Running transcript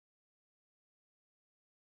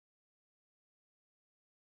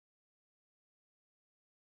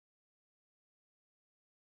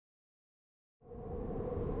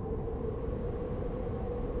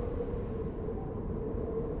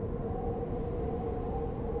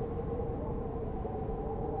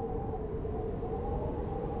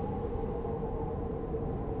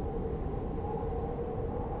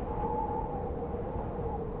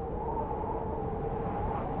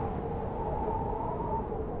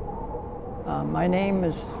My name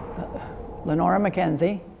is Lenora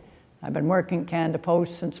McKenzie. I've been working at Canada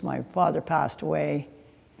Post since my father passed away,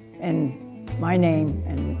 and my name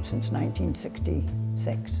since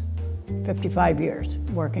 1966. 55 years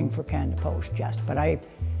working for Canada Post, yes. But I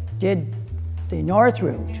did the North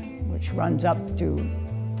Route, which runs up to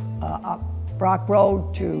up Brock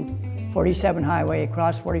Road to 47 Highway,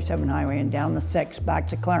 across 47 Highway, and down the 6 back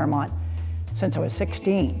to Claremont since I was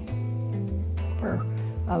 16. For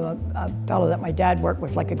a fellow that my dad worked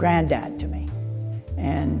with like a granddad to me.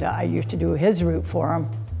 And I used to do his route for him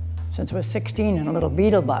since I was 16 in a little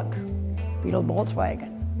Beetle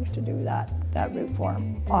Volkswagen. Used to do that route for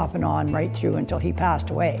him, off and on, right through until he passed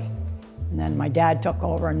away. And then my dad took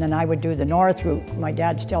over, and then I would do the North Route. My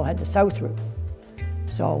dad still had the South Route.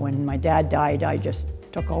 So when my dad died, I just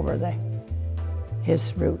took over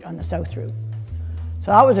his route on the South Route.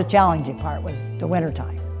 So that was a challenging part, was the winter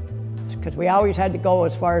time, because we always had to go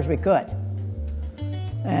as far as we could.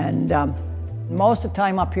 And most of the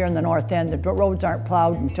time up here in the North End, the roads aren't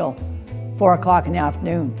plowed until 4 o'clock in the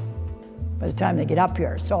afternoon by the time they get up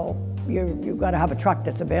here. So you've got to have a truck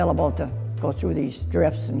that's available to go through these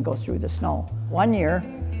drifts and go through the snow. One year,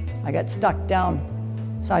 I got stuck down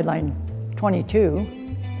sideline 22,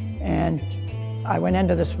 and I went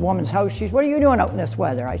into this woman's house. She's, "What are you doing out in this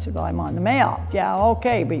weather?" I said, "Well, I'm on the mail." "Yeah,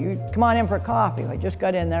 okay, but you come on in for coffee." I just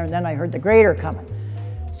got in there, and then I heard the grader coming.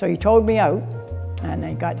 So he towed me out, and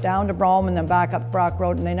I got down to Brome and then back up Brock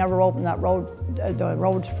Road, and they never opened that road, the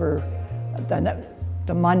roads for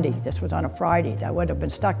the Monday. This was on a Friday. That would have been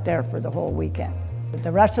stuck there for the whole weekend. But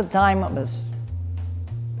the rest of the time, it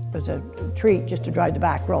was a treat just to drive the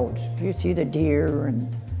back roads. You see the deer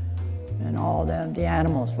and all the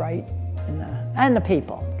animals, right? And the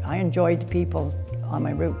people. I enjoyed the people on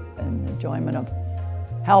my route and the enjoyment of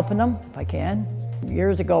helping them if I can.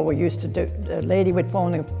 Years ago, we used to do, the lady would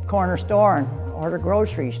phone the corner store and order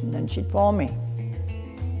groceries, and then she'd phone me,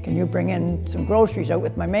 "Can you bring in some groceries out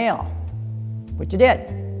with my mail?" Which you did,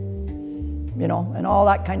 you know, and all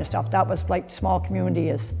that kind of stuff. That was like small community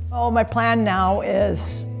is. Oh, my plan now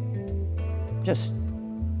is just,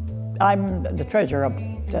 I'm the treasurer of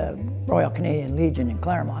the Royal Canadian Legion in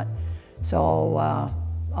Claremont, so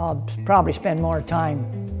I'll probably spend more time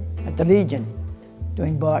at the Legion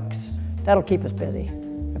doing books. That'll keep us busy.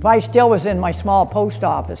 If I still was in my small post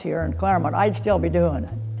office here in Claremont, I'd still be doing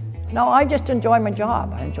it. No, I just enjoy my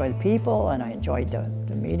job. I enjoy the people, and I enjoyed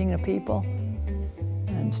the meeting the people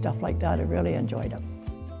and stuff like that. I really enjoyed it.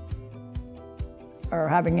 Or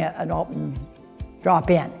having an open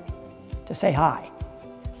drop-in to say hi.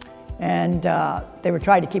 And they would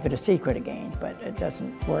try to keep it a secret again, but it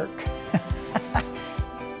doesn't work.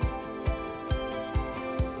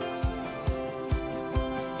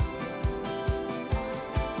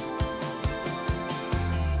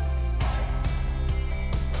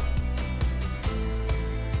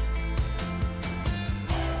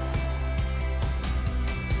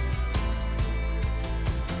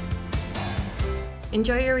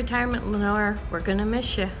 Enjoy your retirement, Lenora. We're gonna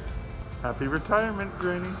miss you. Happy retirement,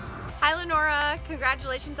 Granny. Hi, Lenora.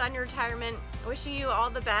 Congratulations on your retirement. Wishing you all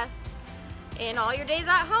the best in all your days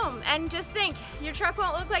at home. And just think, your truck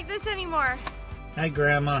won't look like this anymore. Hi,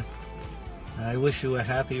 Grandma. I wish you a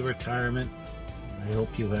happy retirement. I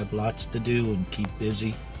hope you have lots to do and keep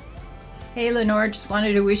busy. Hey, Lenore. Just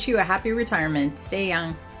wanted to wish you a happy retirement. Stay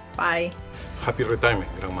young. Bye. Happy retirement,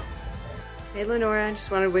 Grandma. Hey Lenora, I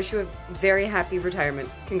just wanted to wish you a very happy retirement.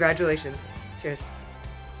 Congratulations. Cheers.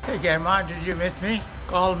 Hey Grandma, did you miss me?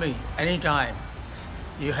 Call me anytime.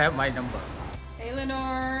 You have my number. Hey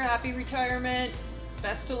Lenore, happy retirement.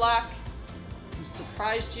 Best of luck. I'm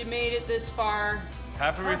surprised you made it this far.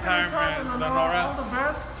 Happy retirement, Lenora. All the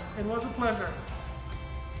best. It was a pleasure.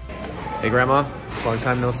 Hey Grandma, long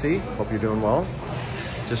time no see. Hope you're doing well.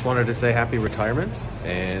 Just wanted to say happy retirement,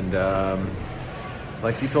 and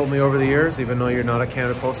like you told me over the years, even though you're not at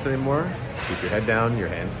Canada Post anymore, keep your head down, your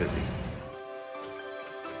hands busy.